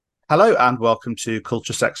Hello and welcome to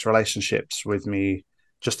Culture, Sex, Relationships with me,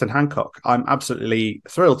 Justin Hancock. I'm absolutely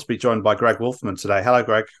thrilled to be joined by Greg Wolfman today. Hello,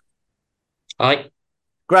 Greg. I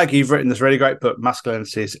Greg, you've written this really great book,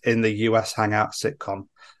 Masculinities in the US Hangout Sitcom,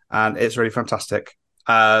 and it's really fantastic.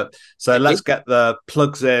 So Thank let's you. get the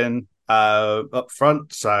plugs in up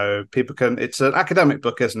front so people can. It's an academic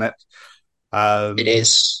book, isn't it? It Um,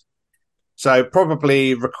 is. so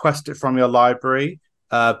probably request it from your library,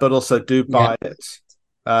 but also do Yeah, buy it.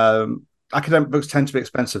 Academic books tend to be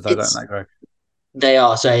expensive, though, don't it's they, Greg? they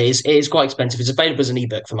are. So it is quite expensive. It's available as an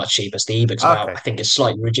ebook for much cheaper. So the ebook's about, Okay. I think it's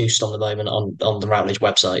slightly reduced on the moment on the Routledge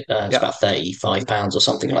website. It's Yeah. about £35 or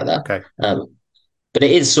something like that. Okay. Um, but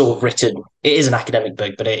it is sort of written. It is an academic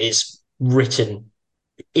book, but it is written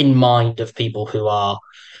in mind of people who are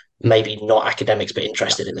maybe not academics but Yeah.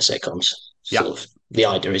 interested in the sitcoms. Yeah. Sort of the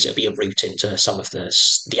idea is it'll be a route into some of the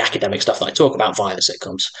academic stuff that I talk about via the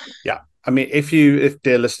sitcoms. Yeah. I mean, if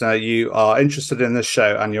dear listener, you are interested in this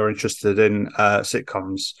show and you're interested in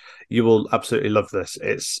sitcoms, you will absolutely love this.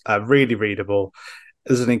 It's really readable.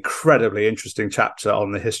 There's an incredibly interesting chapter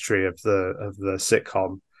on the history of the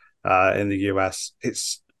sitcom in the US.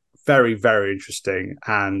 It's very, very interesting,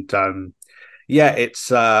 and yeah, it's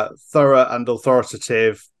thorough and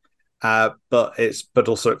authoritative, but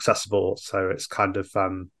also accessible. So it's kind of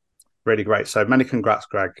really great. So many congrats,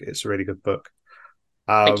 Greg. It's a really good book.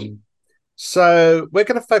 Thank you. Um, so we're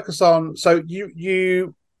going to focus on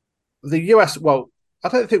the US. Well, I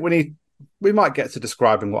don't think we might get to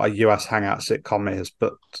describing what a US hangout sitcom is,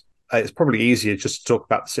 but it's probably easier just to talk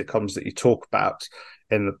about the sitcoms that you talk about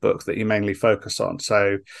in the book that you mainly focus on.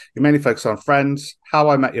 So you mainly focus on Friends, How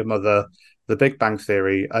I Met Your Mother, The Big Bang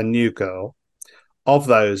Theory, A New Girl. Of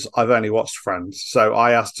those, I've only watched Friends, so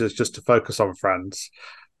I asked us just to focus on Friends.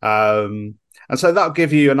 And so that'll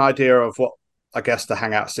give you an idea of what I guess the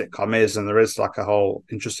Hangout sitcom is, and there is like a whole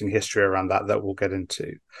interesting history around that we'll get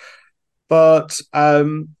into. But I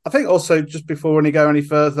think also just before when you go any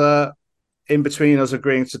further, in between us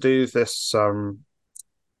agreeing to do this podcast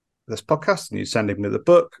and you sending me the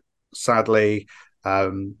book, sadly,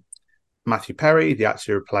 um, Matthew Perry, the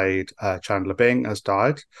actor who played Chandler Bing, has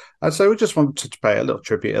died, and so we just wanted to pay a little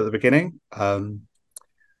tribute at the beginning. A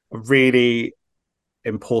really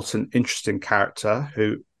important, interesting character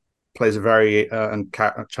who plays a very and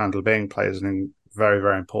Chandler Bing plays a very,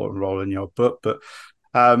 very important role in your book. But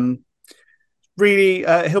really,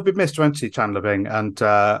 he'll be missed, won't he, Chandler Bing and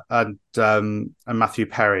Matthew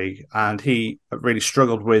Perry, and he really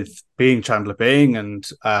struggled with being Chandler Bing and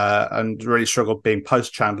really struggled being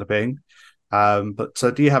post Chandler Bing. But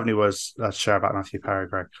do you have any words to share about Matthew Perry,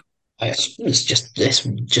 Greg? It's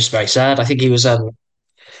just very sad. I think he was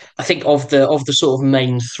I think of the sort of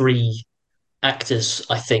main three actors,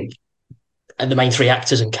 I think, and the main three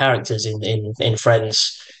actors and characters in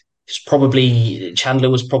Friends, it's probably Chandler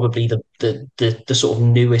was probably the sort of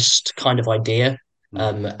newest kind of idea.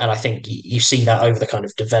 Mm. And I think you see that over the kind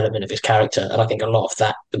of development of his character. And I think a lot of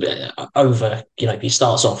that he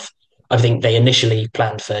starts off, I think they initially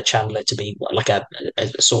planned for Chandler to be like a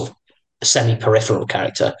sort of a semi-peripheral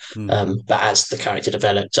character. Mm. But as the character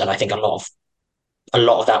developed, and I think a lot of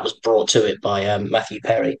that was brought to it by Matthew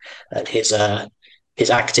Perry and his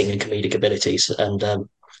acting and comedic abilities. And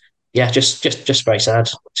yeah, just very sad.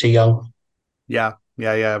 Too young. Yeah,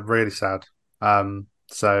 yeah, yeah, really sad.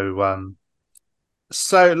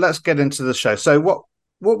 So let's get into the show. So what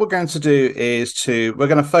we're going to do is we're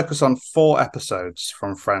going to focus on four episodes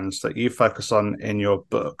from Friends that you focus on in your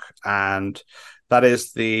book, and they're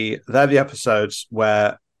the episodes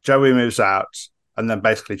where Joey moves out, and then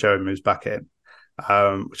basically Joey moves back in,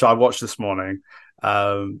 which I watched this morning.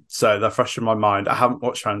 So they're fresh in my mind. I haven't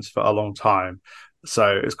watched Friends for a long time,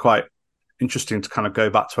 so it's quite interesting to kind of go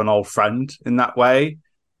back to an old friend in that way,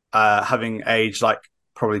 having aged like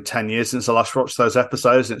probably 10 years since I last watched those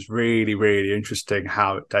episodes. And it's really, really interesting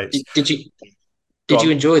how it dates. Did you Go did you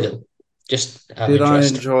on. enjoy them? Just out of Did I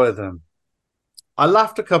interest. enjoy them? I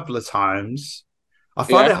laughed a couple of times. I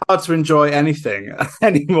find it Yeah. hard to enjoy anything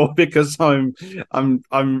anymore because I'm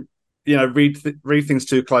read things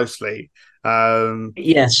too closely. Um,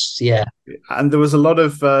 Yes. Yeah. and there was a lot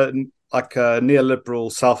of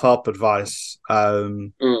neoliberal self help advice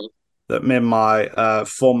Mm. that me and my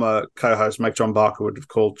former co-host Meg John Barker would have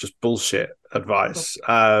called just bullshit advice.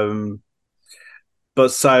 But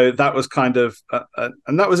so that was kind of,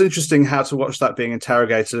 and that was interesting how to watch that being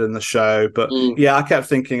interrogated in the show. But Mm. yeah, I kept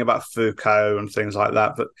thinking about Foucault and things like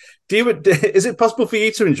that. But is it possible for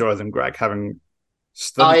you to enjoy them, Greg, having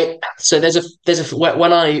studied? I so there's a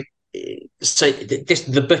when I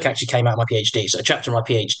the book actually came out of my PhD. So a chapter of my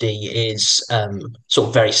PhD is sort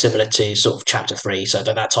of very similar to sort of chapter three. So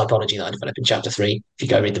that typology that I developed in chapter three, if you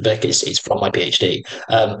go read the book, is from my PhD.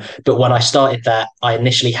 But when I started that, I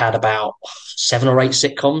initially had about 7 or 8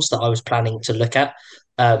 sitcoms that I was planning to look at.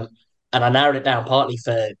 Um, and I narrowed it down partly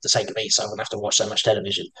for the sake of me, so I wouldn't have to watch so much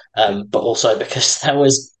television, Yeah, but also because there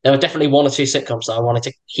were definitely 1 or 2 sitcoms that I wanted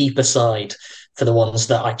to keep aside for the ones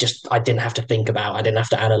that I didn't have to think about, I didn't have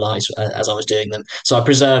to analyze as I was doing them. So I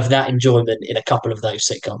preserved that enjoyment in a couple of those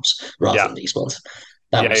sitcoms rather yeah, than these ones.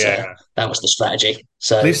 yeah, yeah. That was the strategy.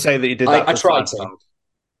 So Please say that you did that I for tried to. Seinfeld.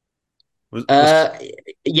 Was Uh,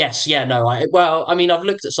 yes, yeah, no. Well, I mean, I've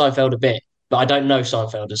looked at Seinfeld a bit, but I don't know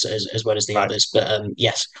Seinfeld as well as the right. others. But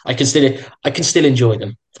yes, I can still enjoy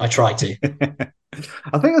them. I try to.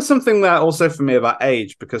 I think there's something there also for me about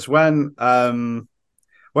age because when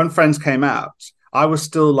Friends came out, I was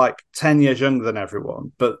still like 10 years younger than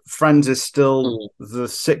everyone, but Friends is still Mm, the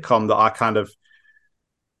sitcom that I kind of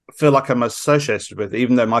feel like I'm most associated with,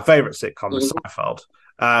 even though my favorite sitcom is mhm. Seinfeld.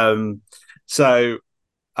 Um, so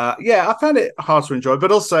yeah, I found it hard to enjoy,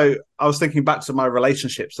 but also I was thinking back to my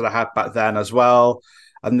relationships that I had back then as well.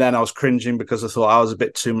 And then I was cringing because I thought I was a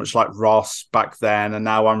bit too much like Ross back then, and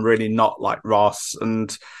now I'm really not like Ross.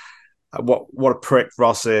 And what a prick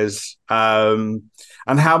Ross is, and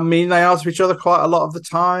how mean they are to each other quite a lot of the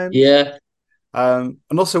time. Yeah, And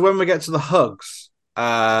also when we get to the hugs,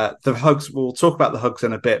 we'll talk about the hugs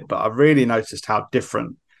in a bit, but I've really noticed how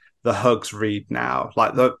different the hugs read now.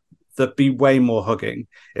 Like there'd be way more hugging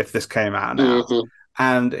if this came out now, hmm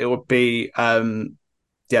and it would be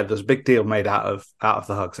yeah, there's a big deal made out of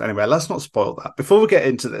the hugs. Anyway, let's not spoil that. Before we get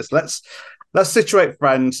into this, let's situate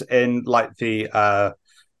Friends in like the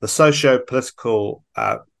socio-political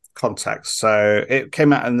context. So it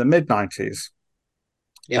came out in the mid 90s,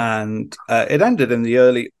 yep, and it ended in the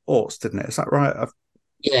early aughts, didn't it? Is that right?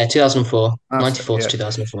 yeah. 2004, That's it. 94 to Yeah,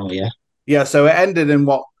 2004. Yeah, yeah. So it ended in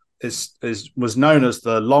what is was known as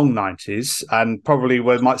the long 90s, and probably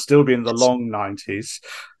what might still be in the it's long 90s.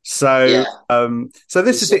 So, yeah, so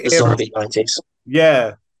this is the the era. zombie 90s.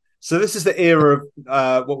 Yeah. So this is the era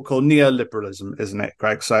of what we call neoliberalism, isn't it,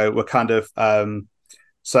 Greg? So we're kind of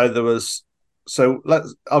so there was so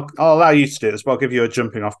let's I'll allow you to do this, but I'll give you a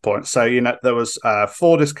jumping off point. So there was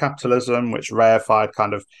Fordist capitalism, which reified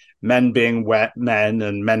kind of men being men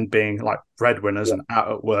and men being like breadwinners Yeah, and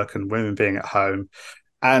out at work and women being at home.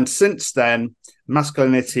 And since then,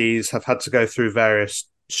 masculinities have had to go through various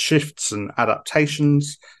shifts and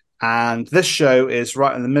adaptations. And this show is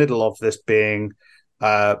right in the middle of this being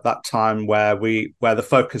that time where the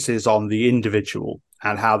focus is on the individual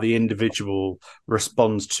and how the individual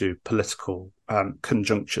responds to political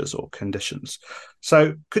conjunctures or conditions.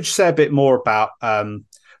 So, could you say a bit more about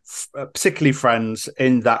particularly Friends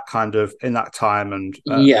in that time and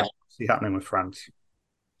yeah. what's happening with Friends?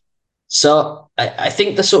 So I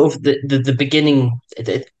think the sort of the beginning,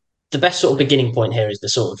 the best sort of beginning point here is the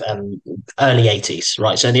sort of early 80s,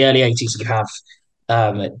 right? So in the early 80s, you have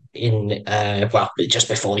in well, just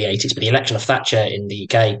before the 80s, but the election of Thatcher in the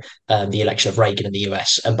UK, the election of Reagan in the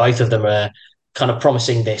US, and both of them are kind of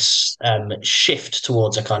promising this shift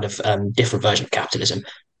towards a kind of different version of capitalism,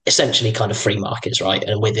 essentially kind of free markets, right?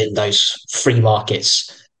 And within those free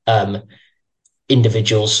markets,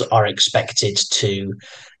 individuals are expected to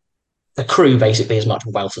accrue basically as much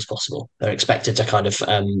wealth as possible. They're expected to kind of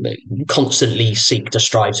constantly seek to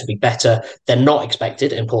strive to be better. They're not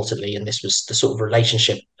expected, importantly, and this was the sort of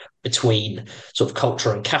relationship between sort of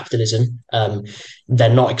culture and capitalism.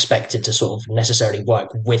 They're not expected to sort of necessarily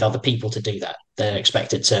work with other people to do that. They're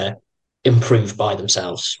expected to improve by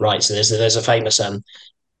themselves, right? So there's a famous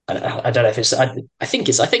I don't know if it's I think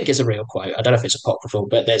it's a real quote. I don't know if it's apocryphal,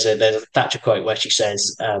 but there's a Thatcher quote where she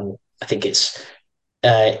says I think it's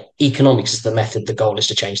economics is the method, the goal is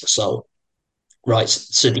to change the soul, right?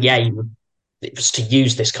 So the aim was to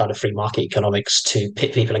use this kind of free market economics to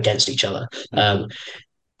pit people against each other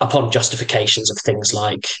upon justifications of things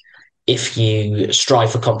like if you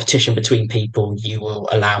strive for competition between people, you will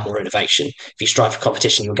allow more innovation. If you strive for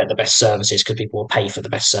competition, you'll get the best services because people will pay for the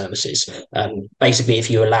best services. Basically, if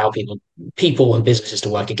you allow people and businesses to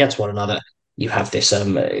work against one another, you have this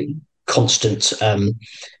constant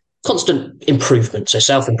constant improvement, so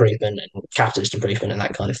self improvement and capitalist improvement and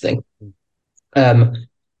that kind of thing. Um,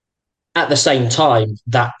 at the same time,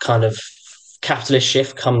 that kind of capitalist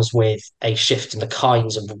shift comes with a shift in the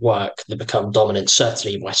kinds of work that become dominant,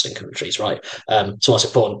 certainly in Western countries, right? So what's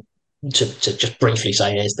important to just briefly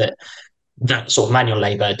say is that that sort of manual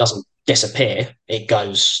labour doesn't disappear. It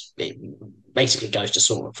goes. basically goes to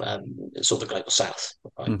sort of the global south,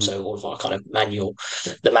 right? Hmm. So all of our kind of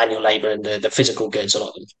the manual labour and the physical goods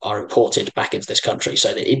are imported back into this country,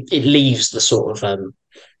 so that it leaves the sort of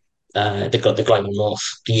the global north,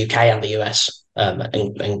 the UK and the US,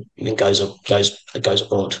 and goes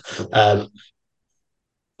abroad. Um,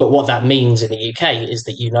 but what that means in the UK is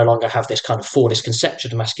that you no longer have this kind of Fordist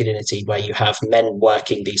conception of masculinity where you have men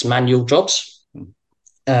working these manual jobs.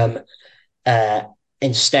 Um, uh,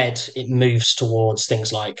 Instead, it moves towards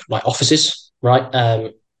things like offices, right? Uh,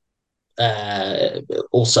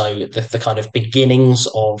 Also, the kind of beginnings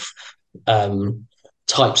of um,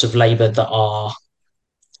 types of labour that are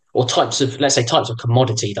or types of, let's say, types of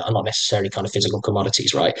commodity that are not necessarily kind of physical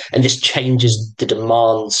commodities, right? And this changes the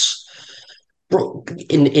demands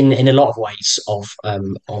in a lot of ways of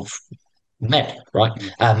men, right?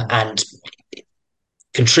 And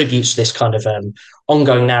contributes to this kind of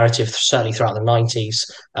ongoing narrative, certainly throughout the 90s,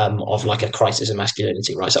 of like a crisis in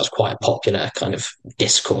masculinity, right? So that was quite a popular kind of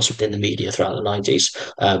discourse within the media throughout the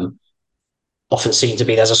 90s. Often seen to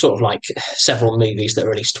be there's a sort of like several movies that are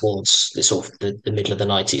released towards the sort of the middle of the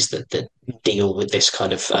 90s that deal with this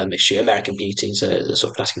kind of issue. American Beauty is a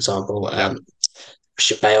sort of classic example. Yeah.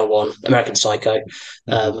 Bale one, American Psycho.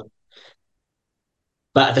 Hmm. Um,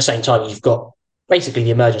 but at the same time, you've got basically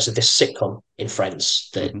the emergence of this sitcom in Friends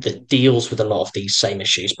Hmm. that deals with a lot of these same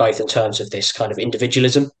issues, both in terms of this kind of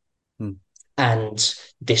individualism Mm. and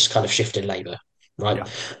this kind of shift in labour, right?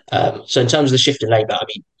 Yeah. So in terms of the shift in labour, I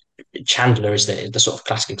mean, Chandler is the sort of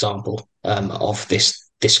classic example of this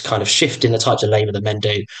kind of shift in the types of labour that men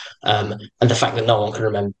do, and the fact that no one can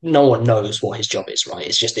remember, no one knows what his job is, right?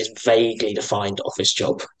 It's just this vaguely defined office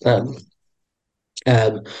job, um,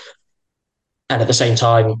 and at the same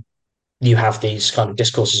time, you have these kind of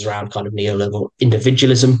discourses around kind of neoliberal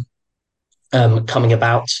individualism coming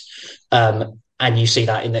about. And you see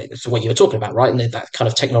that in what you were talking about, right? And that kind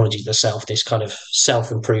of technology to the self, this kind of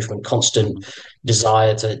self improvement, constant Hmm.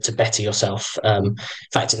 desire to better yourself. In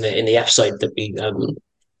fact, in the episode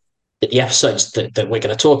the episodes that we're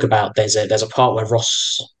going to talk about, there's a part where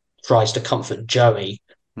Ross tries to comfort Joey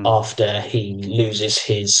Mm. after he loses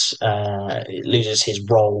his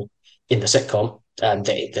role in the sitcom.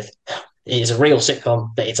 It is a real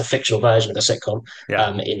sitcom, but it's a fictional version of the sitcom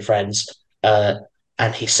Yeah. in Friends.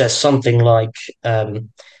 And he says something like,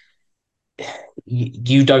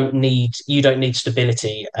 you don't need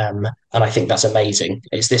stability," and I think that's amazing.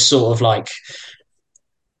 It's this sort of like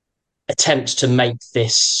attempt to make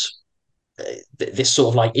this sort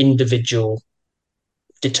of like individual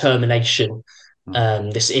determination,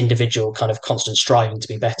 Mm. this individual kind of constant striving to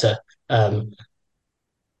be better, um,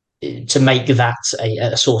 to make that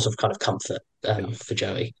a source of kind of comfort Yeah. for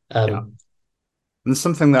Joey. Yeah. And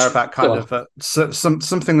something there about Go kind on. of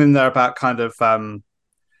something in there about kind of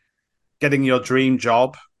getting your dream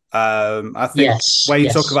job. I think Yes, where you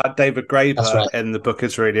talk yes, about David that's Graeber right. in the book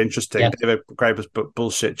is really interesting. Yeah, David Graeber's book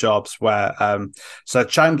Bullshit Jobs, where so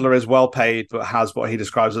Chandler is well paid but has what he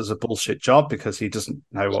describes as a bullshit job because he doesn't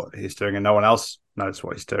know what he's doing and no one else knows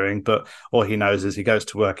what he's doing. But all he knows is he goes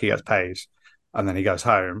to work, he gets paid, and then he goes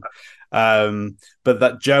home. But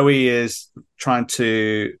that Joey is trying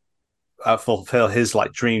to fulfill his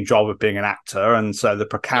like dream job of being an actor, and so yes, the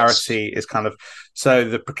precarity is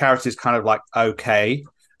kind of like okay,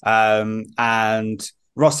 and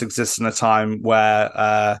Ross exists in a time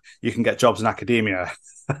where you can get jobs in academia.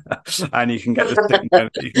 And you can get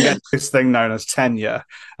this thing known as tenure,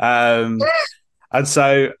 and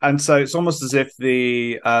so it's almost as if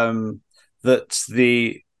that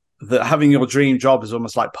the that having your dream job is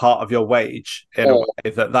almost like part of your wage in a oh,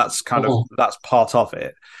 way oh, that's part of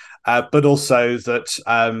it, but also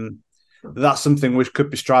that that's something we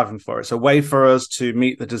could be striving for. It's a way for us to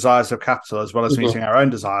meet the desires of capital as well as mhm, meeting our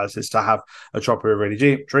own desires, is to have a job we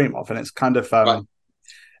really dream of. And it's kind of right,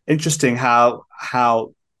 interesting how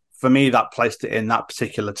for me that placed it in that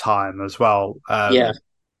particular time as well. yeah.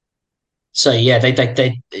 So yeah,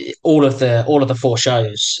 they all of the four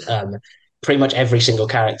shows, pretty much every single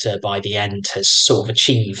character by the end has sort of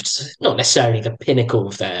achieved not necessarily the pinnacle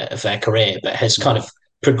of their career, but has kind of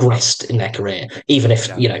progressed in their career. Even if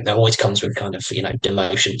Yeah, you know that always comes with kind of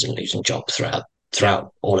demotions and losing jobs yeah,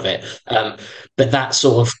 throughout all of it. But that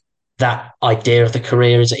sort of that idea of the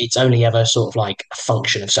career is it's only ever sort of like a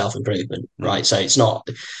function of self improvement, mm, right? So it's not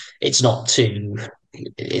too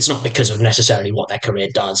it's not because of necessarily what their career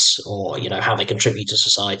does or how they contribute to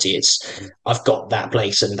society. It's mm, I've got that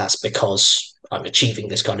place, and that's because I'm achieving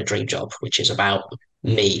this kind of dream job, which is about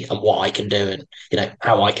me and what I can do, and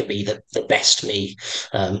how I can be the best me.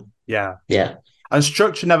 yeah. Yeah, And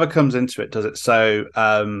structure never comes into it, does it? So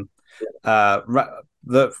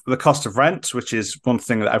the cost of rent, which is one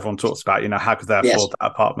thing that everyone talks about. How could they Yes, afford that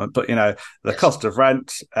apartment? But the yes. cost of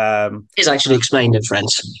rent. It's actually explained in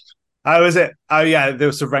Friends. Oh, is it? Oh, yeah. There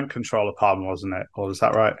was a rent control apartment, wasn't it? Or is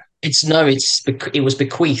that right? It's no, it was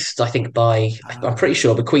bequeathed, I think, by I'm Ah, pretty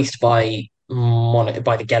sure bequeathed by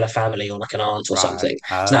by the Geller family or like an aunt or right. something.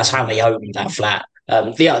 So that's how they owned that flat.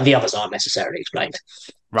 The others aren't necessarily explained, to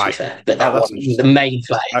be Right. fair. But Oh, that that's one, the interesting. main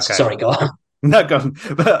flat is. Okay. Sorry, go on. No, go on.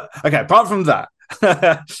 But okay, apart from that,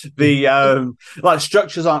 the like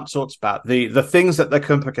structures aren't talked about. The things that they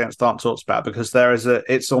come up against aren't talked about because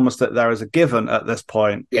it's almost that there is a given at this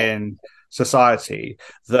point Yeah. in society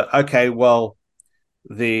that okay, well,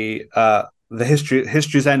 the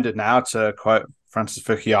history's ended now, to quote Francis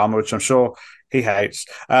Fukuyama, which I'm sure he hates.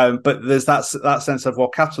 But there's that sense of, well,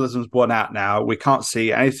 capitalism's won out now. We can't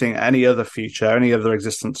see any other future, any other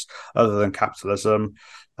existence other than capitalism.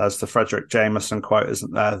 As the Frederick Jameson quote,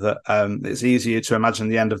 isn't there, that it's easier to imagine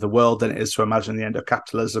the end of the world than it is to imagine the end of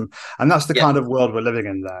capitalism. And that's the Yeah. kind of world we're living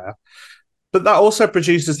in there. But that also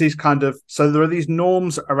produces these so there are these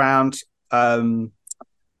norms around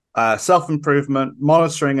self improvement,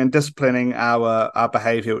 monitoring and disciplining our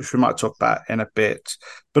behavior, which we might talk about in a bit.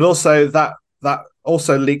 But also that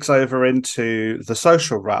also leaks over into the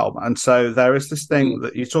social realm, and so there is this thing Mm.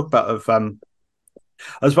 that you talk about of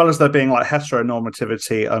as well as there being like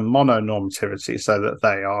heteronormativity and mononormativity, so that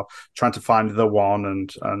they are trying to find the one,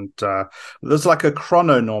 and there's like a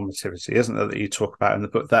chrononormativity, isn't there, that you talk about in the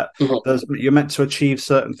book, that Mhm. you're meant to achieve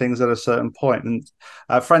certain things at a certain point,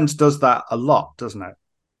 and Friends does that a lot, doesn't it?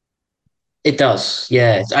 It does,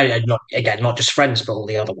 yeah. Not again, not just Friends, but all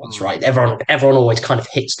the other ones, Mm. right? Everyone always kind of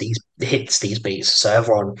hits these beats.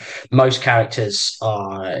 So most characters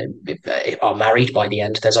are married by the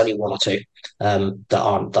end. There's only one or two that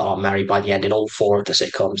aren't married by the end in all four of the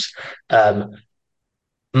sitcoms. Um,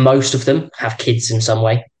 Most of them have kids in some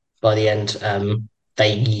way by the end.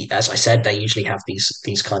 As I said, they usually have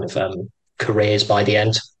these kind of careers by the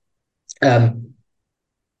end. Um,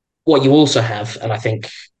 what you also have, and I think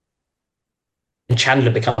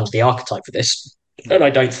Chandler becomes the archetype for this, and I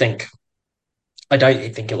don't think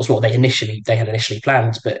it was what they had initially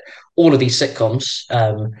planned, but all of these sitcoms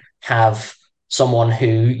have someone who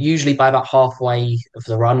usually by about halfway of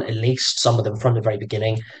the run, at least some of them from the very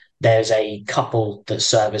beginning, there's a couple that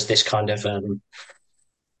serve as this kind of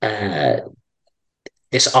uh,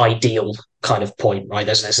 this ideal kind of point, right?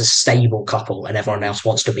 There's a stable couple, and everyone Mm. else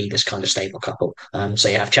wants to be this kind of stable couple. So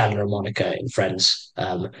you have Chandler and Monica in Friends,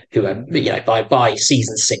 who are by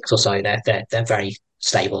season six or so, they're very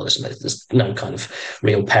stable. There's no kind of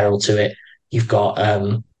real peril to it. You've got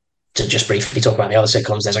to just briefly talk about the other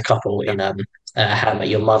sitcoms. There's a couple Yeah. in How I Met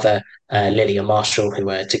Your Mother, Lily and Marshall, who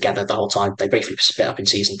were together the whole time. They briefly split up in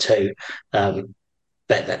season two.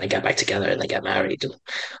 But then they get back together and they get married and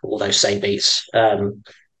all those same beats.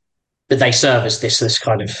 But they serve as this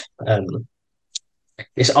kind of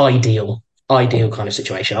this ideal kind of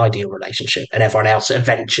situation, ideal relationship, and everyone else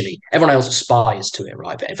aspires to it,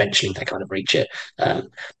 right? But eventually they kind of reach it. But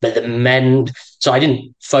the men, so I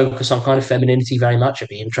didn't focus on kind of femininity very much. I'd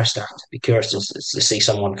be interested, I'd be curious to see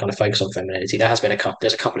someone kind of focus on femininity. There's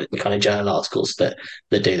a couple of kind of journal articles that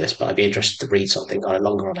do this, but I'd be interested to read something kind of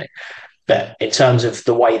longer on it. But in terms of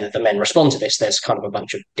the way that the men respond to this, there's kind of a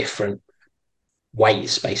bunch of different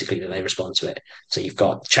ways basically that they respond to it. So you've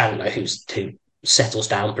got Chandler who settles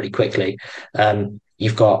down pretty quickly.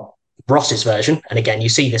 You've got Ross's version, and again, you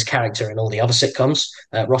see this character in all the other sitcoms.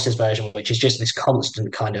 Ross's version, which is just this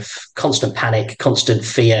constant panic, constant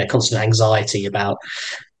fear, constant anxiety about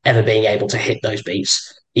ever being able to hit those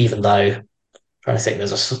beats, even though trying to think.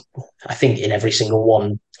 I think in every single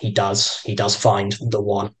one he does find the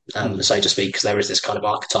one, Mm. so to speak, because there is this kind of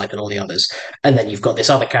archetype in all the others. And then you've got this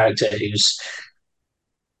other character who's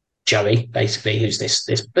Joey, basically, who's this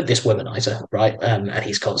womanizer, right? And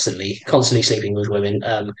he's constantly sleeping with women.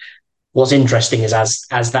 What's interesting is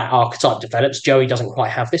as that archetype develops, Joey doesn't quite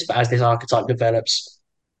have this, but as this archetype develops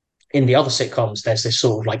in the other sitcoms, there's this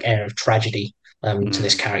sort of like air of tragedy to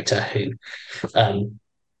this Mm. character who um,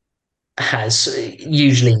 has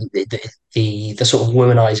usually the sort of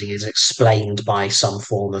womanizing is explained by some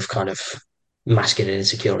form of kind of masculine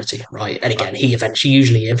insecurity, right? And Right. again, he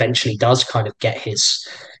eventually does kind of get hit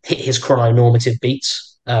his chrononormative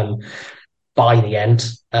beats by the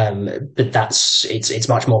end, but it's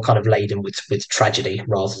much more kind of laden with tragedy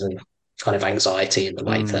rather than kind of anxiety in the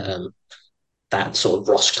way that Mm. that sort of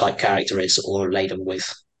Ross type character is, or laden with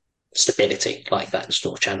stability like that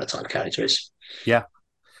sort of Chandler type character is. Yeah.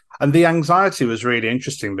 And the anxiety was really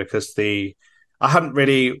interesting because I hadn't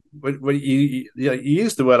really when you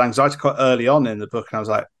used the word anxiety quite early on in the book, and I was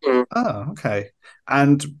like, Mm. oh, okay.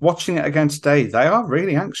 And watching it again today, they are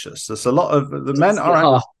really anxious. There's a lot of the men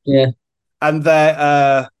are, Ah, yeah. and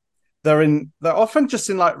they're often just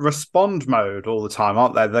in like respond mode all the time,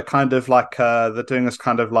 aren't they? They're kind of like they're doing this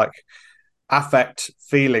kind of like affect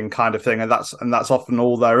feeling kind of thing, and that's often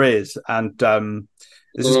all there is. And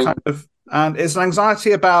this is Mm. kind of and it's an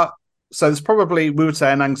anxiety about. So there's probably we would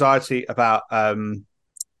say an anxiety about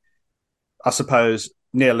I suppose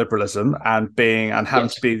neoliberalism and being and having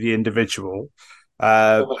to Yes. be the individual.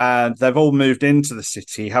 Mhm. And they've all moved into the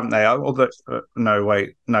city, haven't they? Although, no,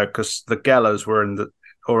 wait, no, because the Gellas were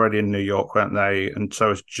already in New York, weren't they? And so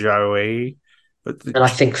was Joey. But And I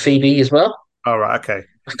think Phoebe as well. oh right, okay,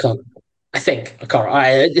 I can't. I think I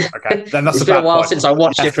can't. okay, then that's It's a been a bad while point. since I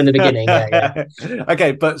watched it from the beginning. Yeah, yeah.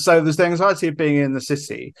 Okay, but so there's the anxiety of being in the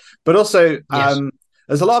city, but also Yes.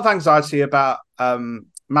 there's a lot of anxiety about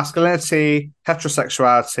masculinity,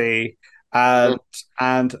 heterosexuality, and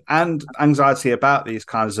Mhm. and anxiety about these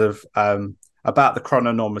kinds of about the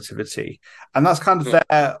chrononormativity, and that's kind of Mhm.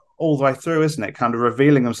 there all the way through, isn't it? Kind of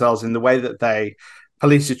revealing themselves in the way that they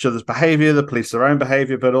police each other's behavior, they police their own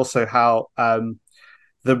behavior, but also how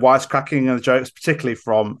the wisecracking and the jokes, particularly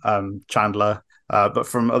from Chandler, but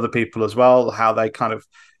from other people as well, how they kind of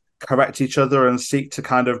correct each other and seek to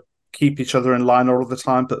kind of keep each other in line all of the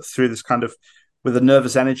time, but through this kind of with a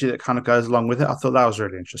nervous energy that kind of goes along with it. I thought that was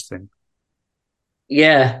really interesting.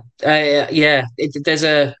 Yeah. Yeah. There's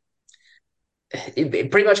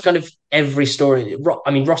pretty much kind of every story.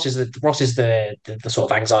 I mean, Ross is the sort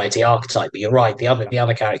of anxiety archetype. But you're right. Yeah. The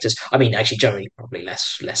other characters. I mean, actually, Joey probably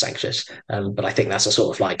less anxious. But I think that's a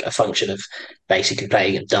sort of like a function of basically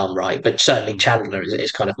playing it dumb, right? But certainly Mm. Chandler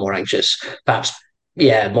is kind of more anxious. Perhaps,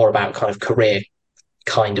 yeah, more about kind of career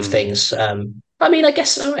kind of Mm. things. I mean, I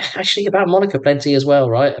guess actually about Monica plenty as well,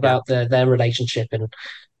 right? Yeah. About their relationship and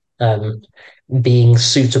um, being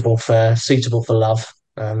suitable for love.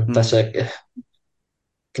 That's Mm. a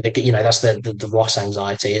that's the Ross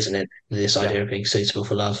anxiety, isn't it? This Yeah. idea of being suitable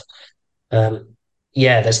for love. Um,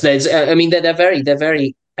 yeah, there's I mean they're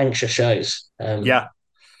very anxious shows. Yeah.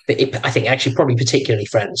 I think actually probably particularly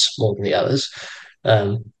Friends more than the others.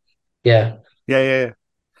 Um, yeah, Yeah. Yeah. Yeah.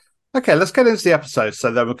 Okay, let's get into the episode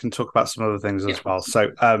so then we can talk about some other things yeah, as well.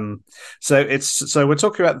 So we're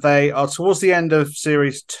talking about they are towards the end of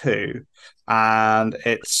series two, and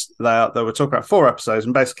they were talking about four episodes,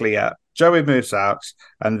 and basically, yeah, Joey moves out,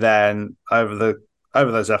 and then over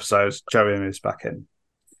those episodes, Joey moves back in,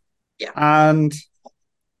 yeah. and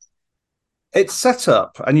it's set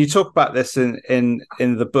up, and you talk about this in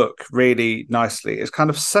the book really nicely. It's kind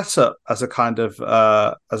of set up as a kind of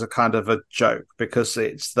a joke because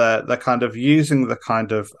they're kind of using the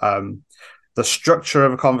kind of the structure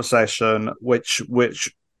of a conversation which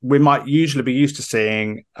we might usually be used to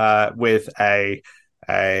seeing with a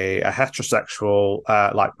heterosexual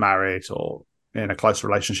like married or in a close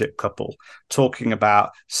relationship couple talking about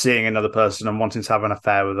seeing another person and wanting to have an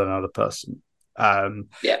affair with another person, um,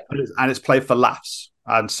 Yeah. and it's played for laughs.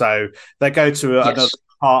 And so they go to another Yes.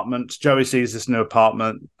 apartment. Joey sees this new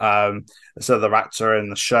apartment. So the actor in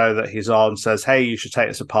the show that he's on says, "Hey, you should take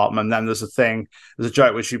this apartment." And then there's a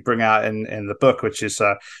joke which you bring out in the book, which is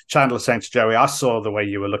Chandler saying to Joey, "I saw the way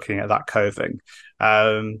you were looking at that coving."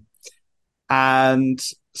 Um, and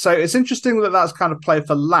so it's interesting that that's kind of played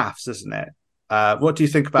for laughs, isn't it? What do you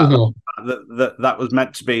think about that? Mhm. That was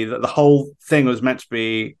meant to be that the whole thing was meant to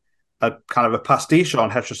be a kind of a pastiche on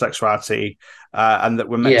heterosexuality, and that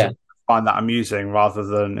we're meant to Yeah. find that amusing rather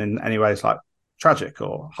than in any ways like tragic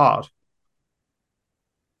or hard.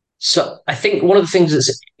 So I think one of the things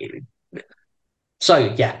that's so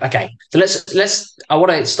yeah, okay. So let's. I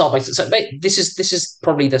want to start by this is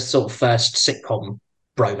probably the sort of first sitcom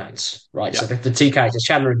bromance, right? So Yeah, the two characters,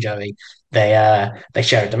 Chandler and Joey, they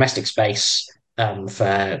share a domestic space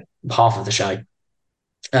for half of the show.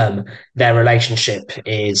 Um, their relationship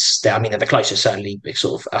I mean, they're the closest, certainly,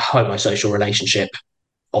 sort of a homosocial relationship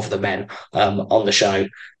of the men on the show.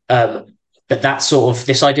 Um, but that sort of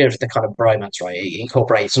this idea of the kind of bromance, right? It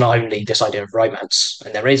incorporates not only this idea of romance,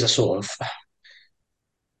 and there is a sort of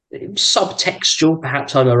subtextual,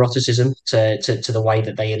 perhaps homoeroticism to the way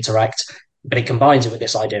that they interact, but it combines it with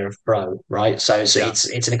this idea of bro, right? So yeah,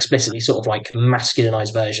 it's an explicitly sort of like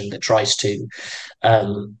masculinized version that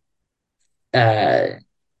um, uh,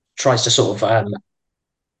 tries to sort of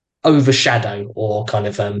overshadow or kind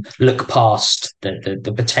of look past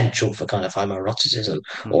the potential for kind of homoeroticism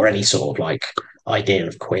or mm, any sort of like idea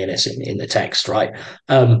of queerness in the text, right?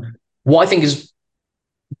 Um, what I think is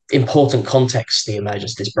important context the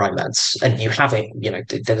emergence of this bromance, and you have it.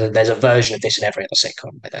 There's a version of this in every other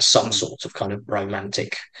sitcom. There's some Mm. sort of kind of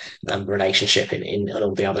romantic relationship in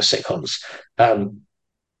all the other sitcoms. Um,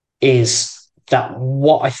 is that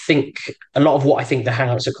what I think? A lot of what I think the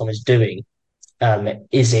Hangout sitcom is doing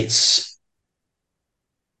is it's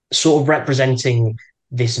sort of representing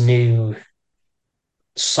this new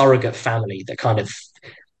surrogate family that kind of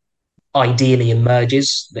ideally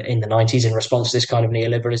emerges in the 90s in response to this kind of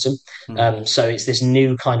neoliberalism. Mm. So it's this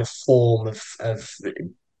new kind of form of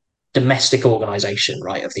domestic organization,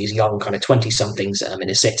 right, of these young kind of 20 somethings in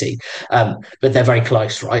a city. But they're very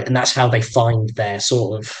close, right? And that's how they find their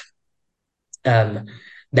sort of um,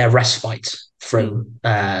 their respite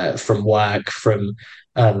Mm. from work, from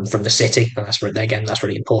the city. And that's again, that's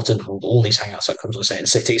really important. All these hangout circles are set in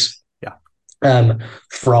cities. Yeah. Um,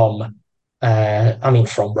 from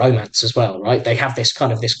from romance as well, right? They have this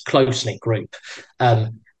kind of this close knit group,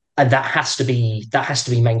 and that has to be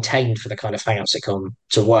maintained for the kind of hangout sitcom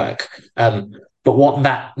to work. But what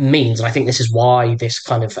that means, and I think this is why this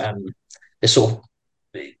kind of this sort of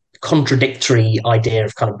contradictory idea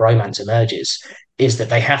of kind of bromance emerges, is that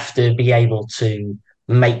they have to be able to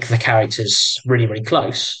make the characters really, really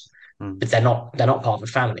close, Mm. but they're not part of the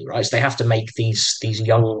family, right? So they have to make these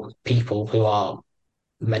young people who are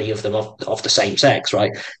many of them of the same sex,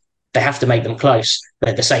 right? They have to make them close, but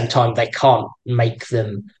at the same time, they can't,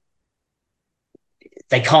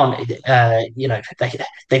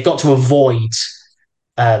 they've got to avoid,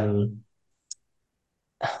 um,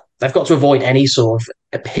 they've got to avoid any sort of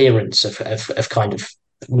appearance of kind of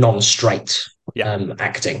non-straight Yeah.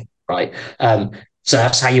 acting, right? So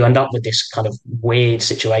that's how you end up with this kind of weird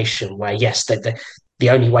situation where, yes, the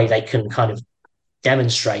only way they can kind of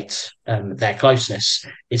demonstrate their closeness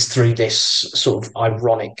is through this sort of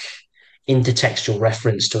ironic intertextual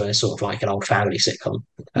reference to a sort of like an old family sitcom,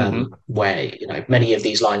 Hmm. where many of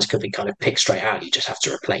these lines could be kind of picked straight out. You just have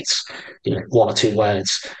to replace one or two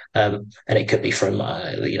words, and it could be from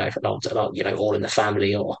all in the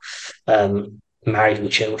family, or married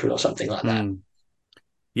with children or something like that. Mm.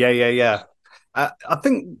 Yeah, yeah, yeah. I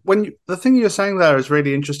think the thing you're saying there is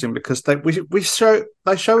really interesting because they show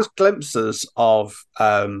us glimpses of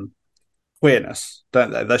queerness,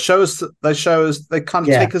 don't they? They kind of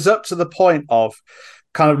Yeah. take us up to the point of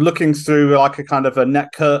kind of looking through like a kind of a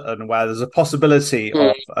net curtain where there's a possibility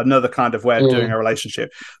Mm, of another kind of way of doing mm, a relationship,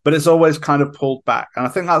 but it's always kind of pulled back. And I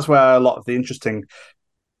think that's where a lot of the interesting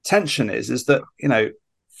tension is that,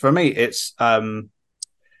 for me it's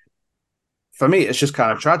just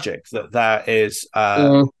kind of tragic that there is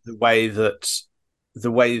mm, the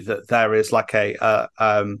way that there is like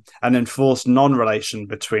an enforced non-relation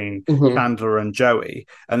between mhm, Chandler and Joey,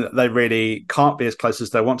 and that they really can't be as close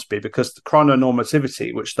as they want to be because the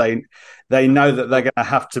chrononormativity, which they know that they're going to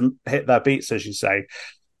have to hit their beats, as you say.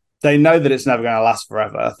 They know that it's never going to last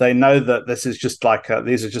forever. They know that this is just like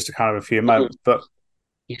these are just a kind of a few mhm. moments, but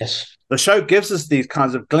Yes. the show gives us these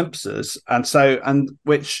kinds of glimpses, and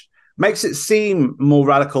which makes it seem more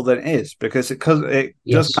radical than it is because it does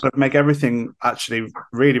Yes. kind of make everything actually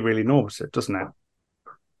really really normative, doesn't it?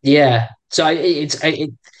 Yeah. So I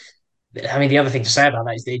mean, the other thing to say about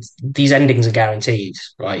that is these endings are guaranteed,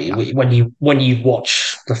 right? Yeah, When you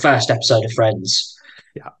watch the first episode of Friends,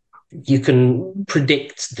 yeah. you can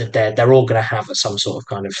predict that they're all going to have some sort of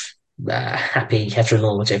kind of happy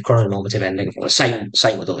heteronormative, chrononormative ending.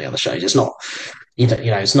 Same with all the other shows. It's not,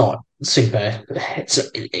 it's not super.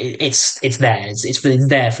 It's there. It's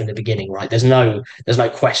there from the beginning, right? There's no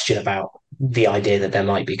question about the idea that there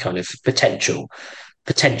might be kind of potential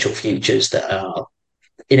futures that are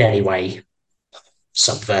in any way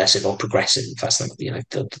subversive or progressive. If that's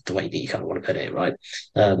the way that you kind of want to put it, right?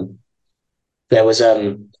 Um, there was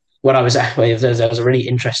when I was at there was a really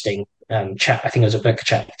interesting chat. I think it was a book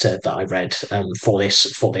chapter that I read for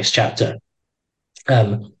this chapter,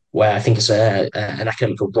 where I think it's an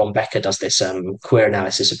academic called Ron Becker does this queer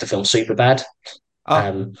analysis of the film Superbad. Oh,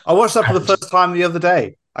 Um, I watched that for the and first time the other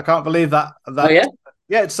day. I can't believe that oh that yeah,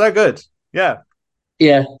 yeah, it's so good. Yeah.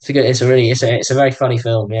 yeah, it's a very funny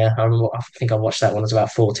film. Yeah, I think I watched that when I was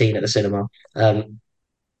about 14 at the cinema. Um,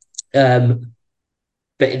 um,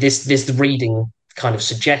 but this the reading kind of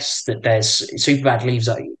suggests that there's Superbad leaves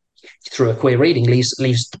through a queer reading leaves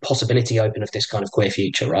the possibility open of this kind of queer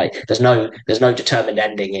future, right? There's no determined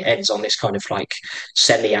ending. It ends on this kind of like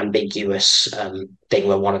semi-ambiguous thing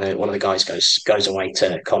where one of the guys goes away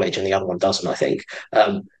to college and the other one doesn't, I think.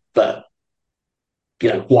 But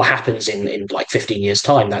what happens in like 15 years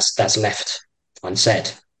time, that's left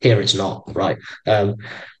unsaid. Here it's not, right? Yeah.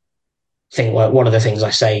 I think one of the things I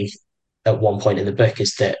say at one point in the book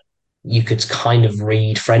is that you could kind of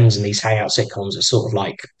read Friends and these hangout sitcoms as sort of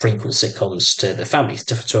like prequel sitcoms to the family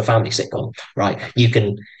to a family sitcom, right? You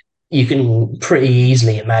can pretty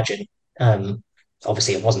easily imagine. Um,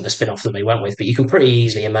 Obviously, it wasn't the spin-off that they went with, but you can pretty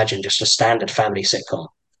easily imagine just a standard family sitcom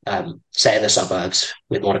set in the suburbs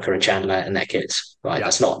with Monica and Chandler and their kids, right?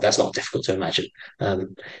 Yeah, That's not difficult to imagine,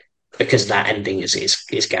 because that ending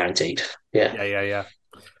is guaranteed. Yeah. yeah.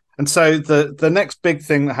 And so the next big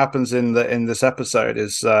thing that happens in this episode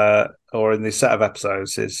is or in this set of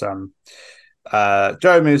episodes is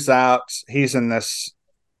Joe moves out. He's in this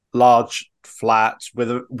large flat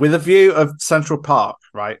with a view of Central Park,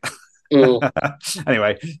 right? Mm,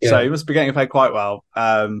 Anyway, so yeah. he must be getting paid quite well.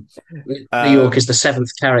 New York Um, is the seventh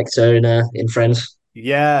character in Friends.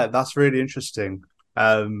 yeah, that's really interesting.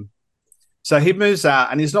 Um, so he moves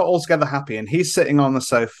out and he's not altogether happy, and he's sitting on the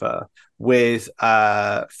sofa with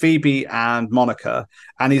Phoebe and Monica,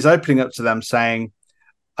 and he's opening up to them saying,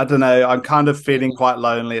 I don't know, I'm kind of feeling quite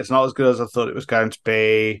lonely. It's not as good as I thought it was going to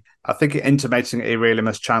be. I think it intimating he really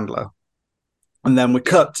missed Chandler. And then we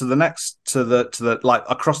cut to the next to the like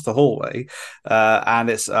across the hallway, and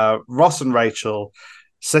it's Ross and Rachel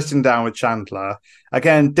sitting down with Chandler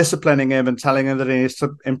again, disciplining him and telling him that he needs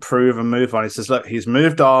to improve and move on. He says, "Look, he's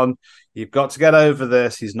moved on. You've got to get over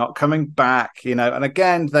this. He's not coming back." And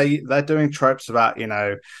again, they're doing tropes about you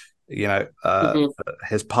know Mhm.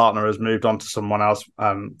 his partner has moved on to someone else.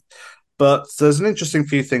 But there's an interesting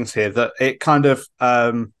few things here that it kind of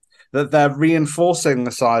that they're reinforcing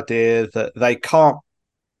this idea that they can't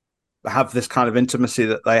have this kind of intimacy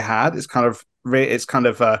that they had. It's kind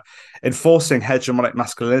of enforcing hegemonic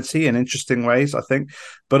masculinity in interesting ways, I think.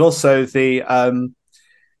 But also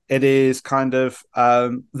it is kind of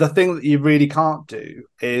the thing that you really can't do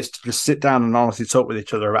is to just sit down and honestly talk with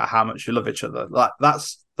each other about how much you love each other. Like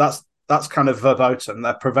that's kind of verboten.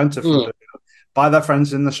 They're prevented from Mm. doing it by their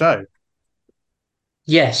friends in the show.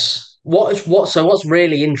 Yes. What's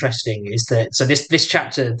really interesting is that this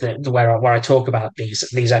chapter that where I talk about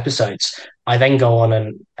these episodes, I then go on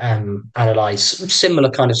and analyze similar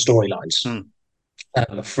kind of storylines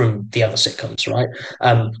Mm, from the other sitcoms, right?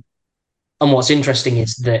 Um, and what's interesting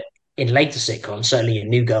is that in later sitcoms, certainly in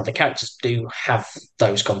New Girl, the characters do have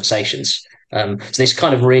those conversations. So this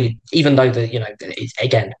kind of really, even though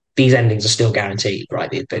again, these endings are still guaranteed, right?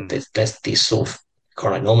 mm, There's these sort of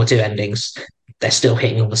quite normative endings. They're still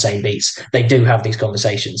hitting all the same beats. They do have these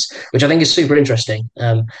conversations, which I think is super interesting.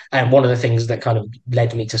 And one of the things that kind of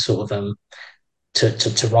led me to sort of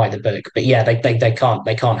to write the book. But yeah, they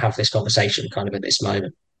can't have this conversation kind of at this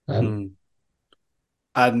moment. Um, mm.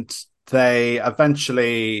 And they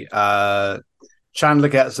eventually Chandler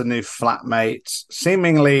gets a new flatmate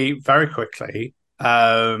seemingly very quickly,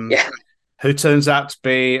 yeah. who turns out to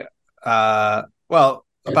be well,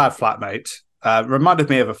 a bad flatmate. Reminded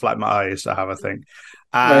me of a flatmate I used to have, I think.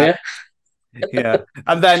 Oh uh yeah. yeah.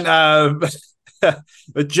 And then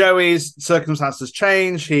but Joey's circumstances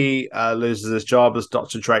change. He loses his job as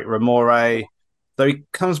Dr. Drake Ramore, though he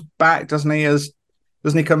comes back, doesn't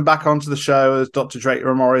he come back onto the show as Dr. Drake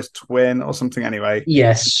Ramore's twin or something? Anyway,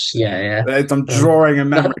 Yes, yeah, I'm yeah. drawing a The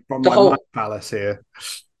memory from the my mind whole palace here.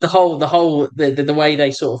 the way they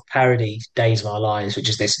sort of parody Days of Our Lives, which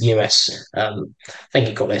is this US, I think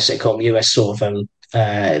you call it a sitcom, US sort of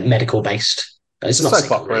medical based. It's It's a not soap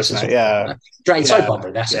sitcom, opera, really. It's a isn't it? sort of Yeah, soap yeah,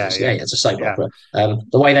 opera. That's it. yeah, Yeah, yeah, yeah, it's a soap yeah, opera.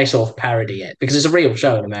 The way they sort of parody it because it's a real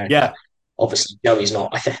show in America. yeah. Obviously, Joey's not.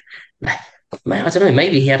 I think, man, I don't know.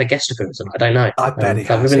 Maybe he had a guest appearance. I don't know. I bet he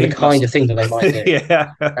That would have has. been the He kind must. of thing that they might do.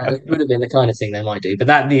 Yeah, It would have been the kind of thing they might do. But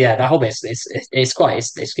that whole bit, it's quite,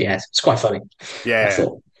 yeah, it's quite funny. I yeah,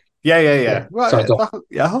 thought, yeah. yeah. Well, Sorry, go on.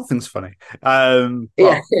 yeah, the whole thing's funny. Yeah,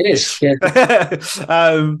 Well, it is. ish. Yeah.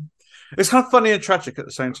 It's kind of funny and tragic at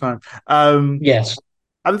the same time. Um, Yes.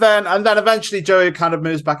 and then eventually Joey kind of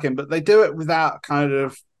moves back in, but they do it without kind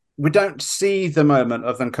of. We don't see the moment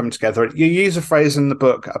of them coming together. You use a phrase in the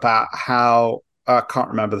book about how I can't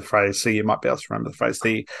remember the phrase, so you might be able to remember the phrase.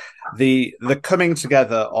 The coming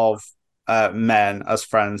together of men as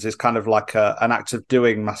friends is kind of like an act of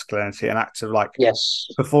doing masculinity, an act of like Yes.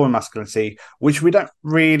 performing masculinity, which we don't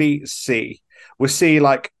really see. We see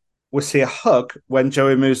like we see a hug when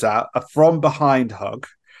Joey moves out, a from behind hug,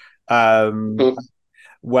 um, Mm.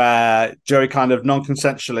 where Joey kind of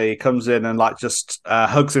non-consensually comes in and like just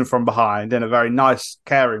hugs him from behind in a very nice,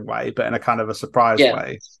 caring way, but in a kind of a surprise Yeah.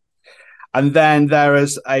 way. And then there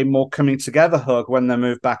is a more coming together hug when they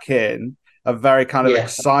move back in, a very kind of Yeah.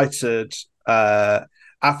 excited,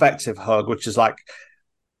 affective hug, which is like,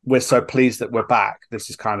 we're so pleased that we're back. This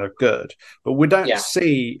is kind of good. But we don't Yeah.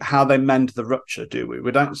 see how they mend the rupture, do we?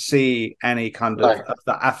 We don't see any kind No. of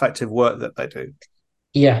that affective work that they do.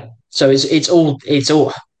 Yeah. So it's all it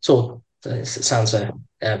sounds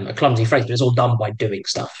a clumsy phrase, but it's all done by doing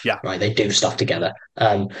stuff, Yeah, right? They do stuff together.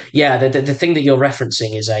 Yeah. The thing that you're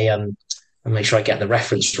referencing is I'll make sure I get the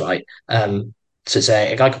reference right. So it's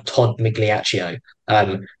a guy called Todd Migliaccio,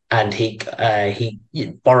 and he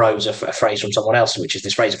borrows a phrase from someone else, which is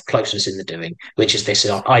this phrase of closeness in the doing, which is this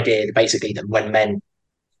idea basically that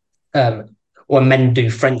um, when men do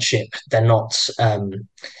friendship, they're not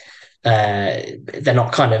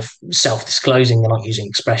kind of self-disclosing. They're not using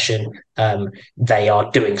expression. They are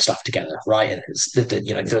doing stuff together, right? And it's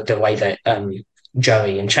the way that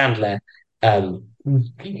Joey and Chandler, um,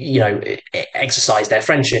 exercise their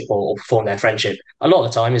friendship or perform their friendship. A lot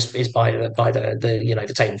of the time is by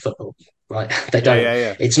the table football, right? They yeah, don't. yeah,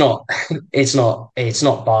 yeah, It's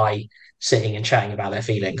not by sitting and chatting about their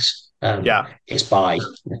feelings. yeah. It's by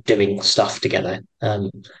doing stuff together.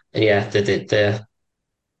 And yeah, the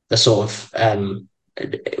sort of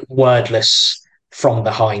wordless from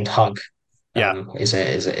behind hug Yeah. is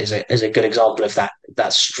a good example of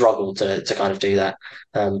that struggle to kind of do that.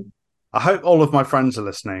 Um, I hope all of my friends are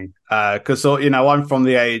listening because I'm from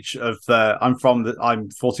the age of I'm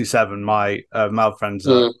 47. My male friends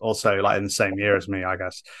are mm, also like in the same year as me, I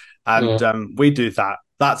guess, and mm. we do that.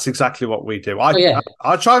 That's exactly what we do. Oh yeah.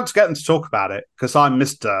 I try to get them to talk about it because I'm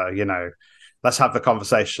Mister. Let's have the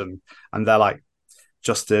conversation, and they're like,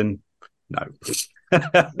 Justin, no.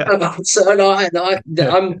 So no,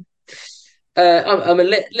 I'm a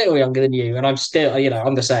little younger than you, and I'm still,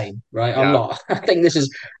 I'm the same, right? I'm Yeah, not. I think this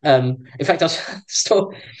is, in fact, I was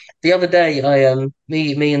still the other day.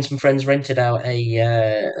 Me and some friends rented out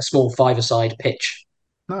a small five-a-side pitch,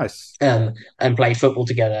 nice. and played football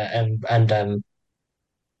together, and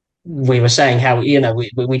we were saying how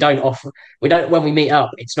we don't often we don't when we meet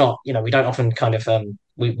up. It's not we don't often kind of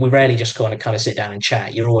we rarely just kind of sit down and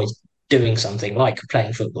chat. You're always doing something like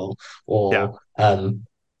playing football Yeah, or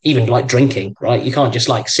even like drinking, right? You can't just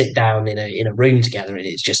like sit down in a room together and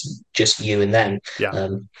it's just you and them. yeah.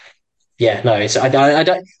 Um, yeah, no, it's I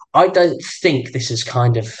don't think this is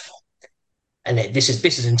kind of this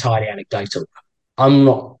is entirely anecdotal. I'm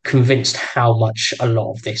not convinced how much a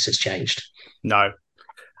lot of this has changed. No,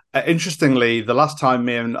 interestingly, the last time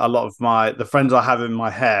me and a lot of the friends I have in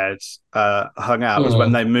my head hung out was when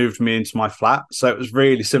Mm, they moved me into my flat. So it was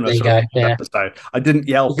really similar there you to go. the Yeah. episode. I didn't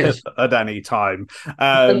yell pip at any time,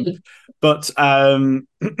 um, but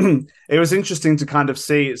it was interesting to kind of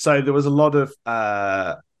see. So there was a lot of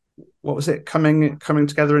what was it coming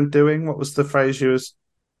together and doing? What was the phrase you was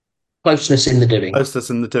Closeness in the doing. hostess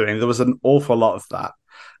in the doing? There was an awful lot of that.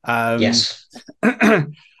 Um, Yes.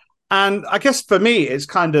 and I guess for me, it's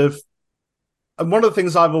kind of and one of the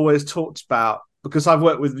things I've always talked about because I've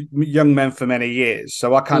worked with young men for many years,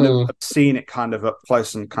 so I kind of Mm. have seen it kind of up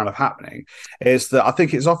close and kind of happening. Is that I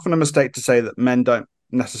think it's often a mistake to say that men don't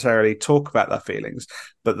necessarily talk about their feelings,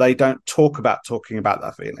 but they don't talk about talking about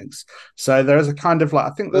their feelings. So there is a kind of like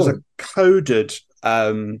I think there's a Mm. coded.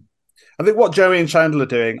 I think what Joey and Chandler are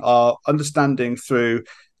doing are understanding through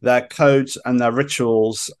their codes and their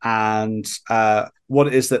rituals and what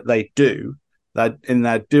it is that they do that in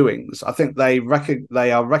their doings. I think they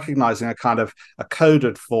are recognizing a kind of a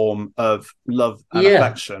coded form of love and Yeah.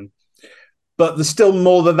 affection. But there's still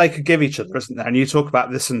more that they could give each other, isn't there? And you talk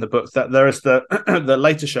about this in the book that there is the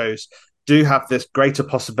later shows do have this greater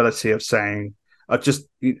possibility of saying, I Yeah.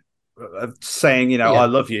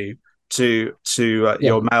 love you to Yeah.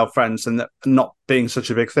 your male friends, and that not being such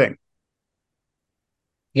a big thing.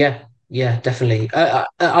 Yeah. Yeah. Definitely.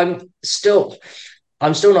 I'm still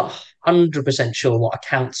not 100% sure what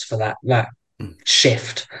accounts for that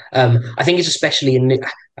shift. I think it's especially in new.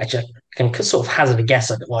 Actually, I can sort of hazard a guess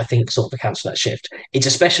at what I think sort of accounts for that shift. It's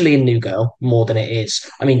especially in New Girl more than it is.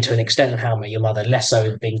 I mean, to an extent, in How I Met Your Mother, less so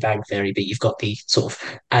in Big Bang Theory, but you've got the sort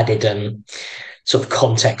of added sort of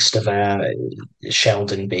context of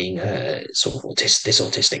Sheldon being sort of this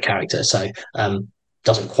autistic character. So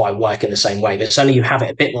doesn't quite work in the same way. But certainly you have it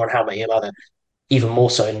a bit more in How I Met Your Mother, even more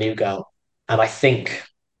so in New Girl. And I think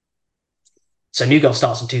so. New Girl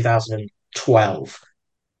starts in 2012,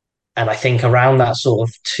 and I think around that sort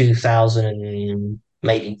of 2000 and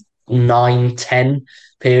maybe 9, 10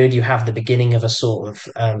 period, you have the beginning of a sort of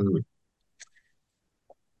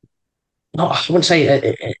not I wouldn't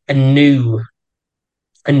say a new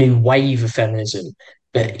wave of feminism,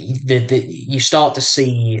 but you start to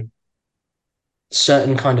see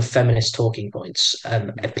certain kind of feminist talking points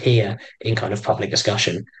appear in kind of public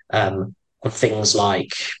discussion on things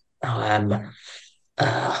like um,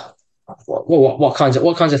 uh, what kinds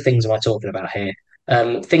of things am I talking about here?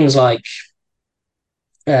 Things like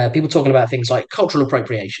people talking about things like cultural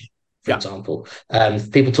appropriation. for Yeah. example.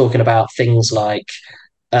 People talking about things like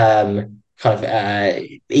kind of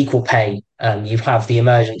equal pay. You have the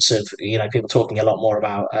emergence of people talking a lot more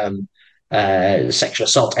about sexual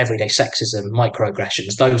assault, everyday sexism,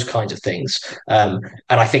 microaggressions, those kinds of things. And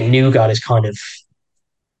I think New Girl is kind of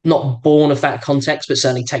not born of that context, but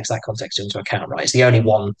certainly takes that context into account. Right, it's the only Mm,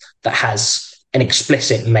 one that has an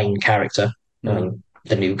explicit main character. mm.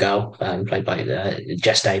 The New Girl, played by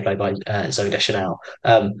Jess Day, played by Zoe Deschanel.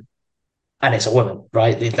 And it's a woman,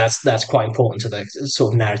 right? That's quite important to the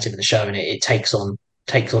sort of narrative of the show, and it takes on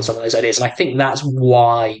some of those ideas, and I think that's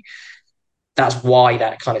why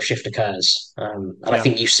that kind of shift occurs, and I Yeah.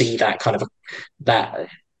 think you see that kind of that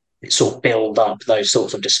sort of build up, those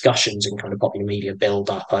sorts of discussions in kind of popular media build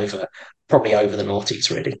up over probably over the noughties,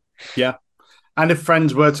 really. Yeah. And if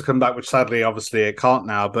Friends were to come back, which sadly, obviously, it can't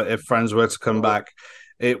now, but if Friends were to come back,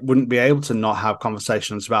 it wouldn't be able to not have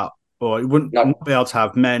conversations about, or it wouldn't No, not be able to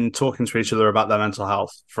have men talking to each other about their mental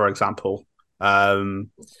health, for example,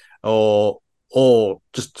 um, or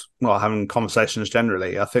just having conversations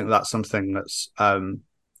generally. I think that's something that's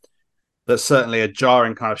certainly a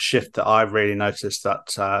jarring kind of shift that I've really noticed, that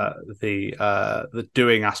the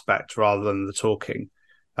doing aspect rather than the talking.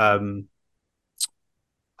 Um,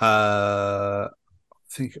 I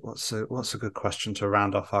think what's a good question to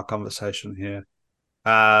round off our conversation here.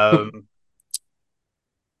 Um,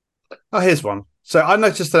 oh, here's one. So I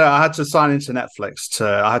noticed that I had to sign into Netflix.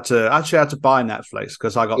 I had to buy Netflix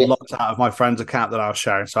because I got yeah, locked out of my friend's account that I was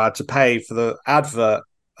sharing. So I had to pay for the advert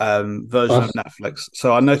version of Netflix.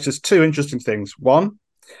 So I noticed two interesting things. One,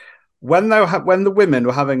 when the women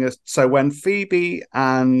were having when Phoebe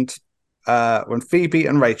and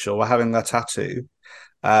Rachel were having their tattoo,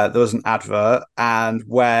 there was an advert, and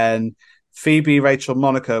when Phoebe, Rachel,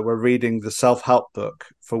 Monica were reading the self-help book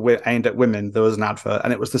aimed at women, there was an advert,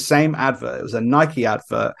 and it was the same advert. It was a Nike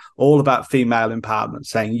advert, all about female empowerment,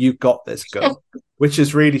 saying "You got this, girl," which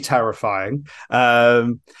is really terrifying.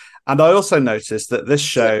 And I also noticed that this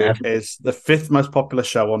show is the fifth most popular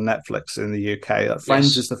show on Netflix in the UK. That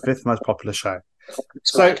Friends is yes, the fifth most popular show.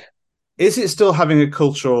 it's So, mad. is it still having a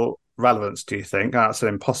cultural relevance, do you think? That's an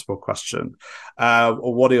impossible question.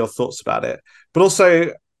 Or what are your thoughts about it? But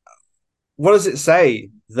also, what does it say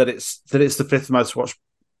that it's the fifth most watched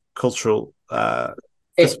cultural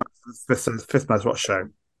fifth, It fifth most watched show?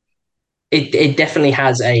 it definitely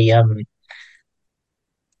has a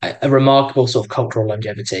remarkable sort of cultural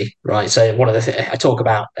longevity, right? So one of the I talk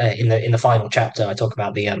about in the final chapter, I talk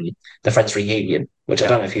about the Friends reunion, which I Yeah.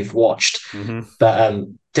 don't know if you've watched, Mm-hmm. but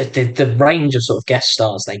the range of sort of guest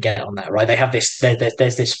stars they get on that, right? They have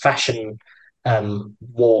there's this fashion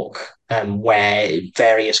walk where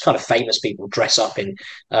various kind of famous people dress up in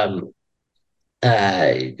um,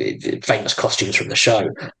 uh, famous costumes from the show,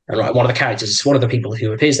 and right, one of the characters, one of the people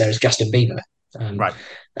who appears there is Justin Bieber. Um, Right.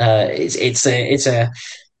 it's a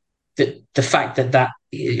the fact that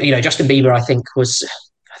Justin Bieber I think was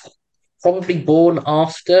probably born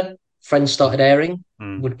after Friends started airing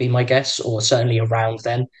Mm. would be my guess, or certainly around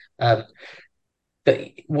then. Um, but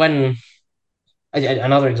when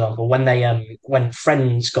another example, when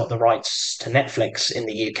Friends got the rights to Netflix in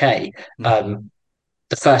the UK, Mm.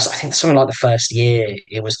 the first I think something like the first year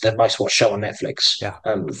it was the most watched show on Netflix Yeah.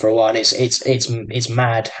 for a while. And it's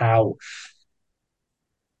mad how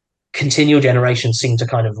continual generations seem to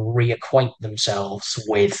kind of reacquaint themselves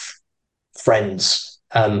with Friends.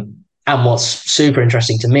 And what's super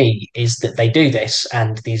interesting to me is that they do this,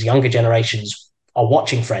 and these younger generations are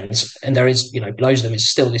watching Friends, and there is, loads of them is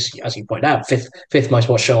still this, as you point out, fifth most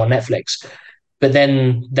watched show on Netflix. But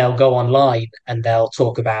then they'll go online and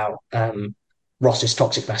Ross's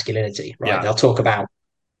toxic masculinity, right? Yeah.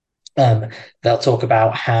 Um, they'll talk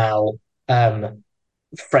about how um,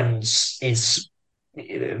 Friends is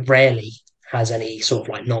rarely has any sort of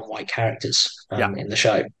like non-white characters Yeah. in the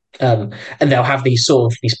show. And they'll have these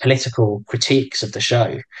political critiques of the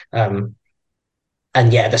show. Um,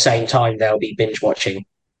 and yet at the same time, they'll be binge watching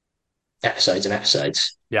episodes and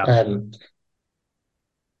episodes. Yeah. Um,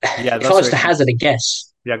 Yeah. if I That's was to really hazard a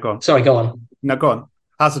guess, yeah. Go on. sorry, go on. No, go on.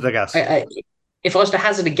 Hazard a guess. If I was to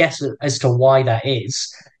hazard a guess as to why that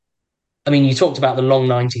is, I mean, you talked about the long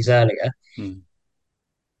 90s earlier. Mm.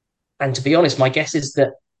 And to be honest, my guess is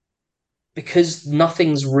that because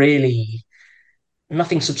nothing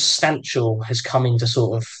substantial has come into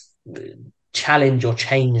sort of challenge or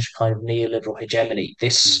change kind of neoliberal hegemony.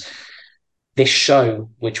 Mm. This show,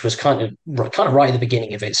 which was kind of right at the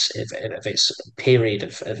beginning of its period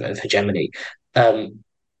of hegemony, um,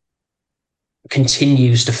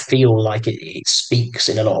 continues to feel like it speaks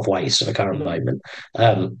in a lot of ways to the current Mm. moment.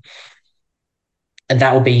 and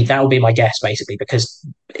that will be my guess basically because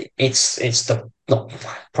it's the not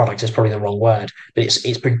product is probably the wrong word, but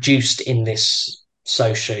it's produced in this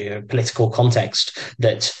socio political context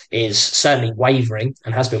that is certainly wavering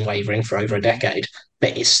and has been wavering for over a Hmm. decade,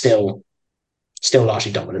 but is still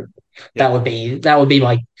largely dominant. Yeah, That would be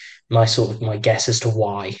my sort of my guess as to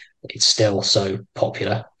why it's still so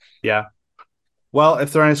popular. yeah. Well,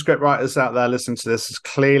 if there are any script writers out there listening to this, it's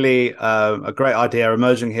clearly a great idea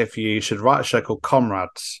emerging here for you. You should write a show called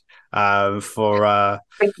Comrades for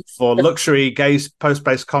luxury gay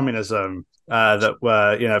post-based communism that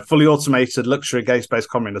were fully automated luxury gay space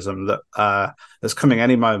communism that's coming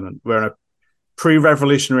any moment. We're in a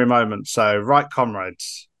pre-revolutionary moment, so write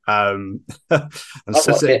Comrades and I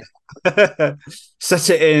like it. set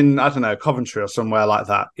it in, I don't know, Coventry or somewhere like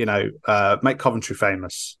that. Make Coventry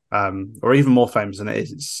famous, or even more famous than it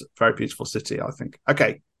is. It's a very beautiful city, I think.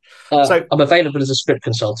 Okay, so I'm available as a script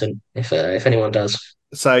consultant if anyone does.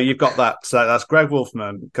 so you've got that. So that's Greg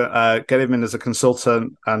Wolfman. Get him in as a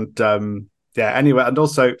consultant, and yeah. Anyway, and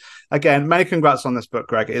also, again, many congrats on this book,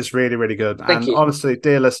 Greg. It's really, really good. Thank And you. honestly,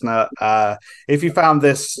 dear listener, if you found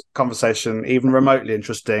this conversation even remotely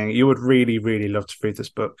interesting, you would really, really love to read this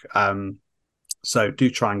book. So do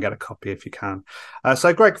try and get a copy if you can.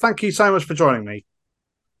 So, Greg, thank you so much for joining me.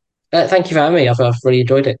 Thank you for having me. I've really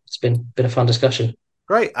enjoyed it. It's been a fun discussion.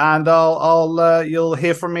 Great, and you'll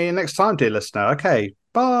hear from me next time, dear listener. Okay,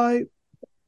 bye.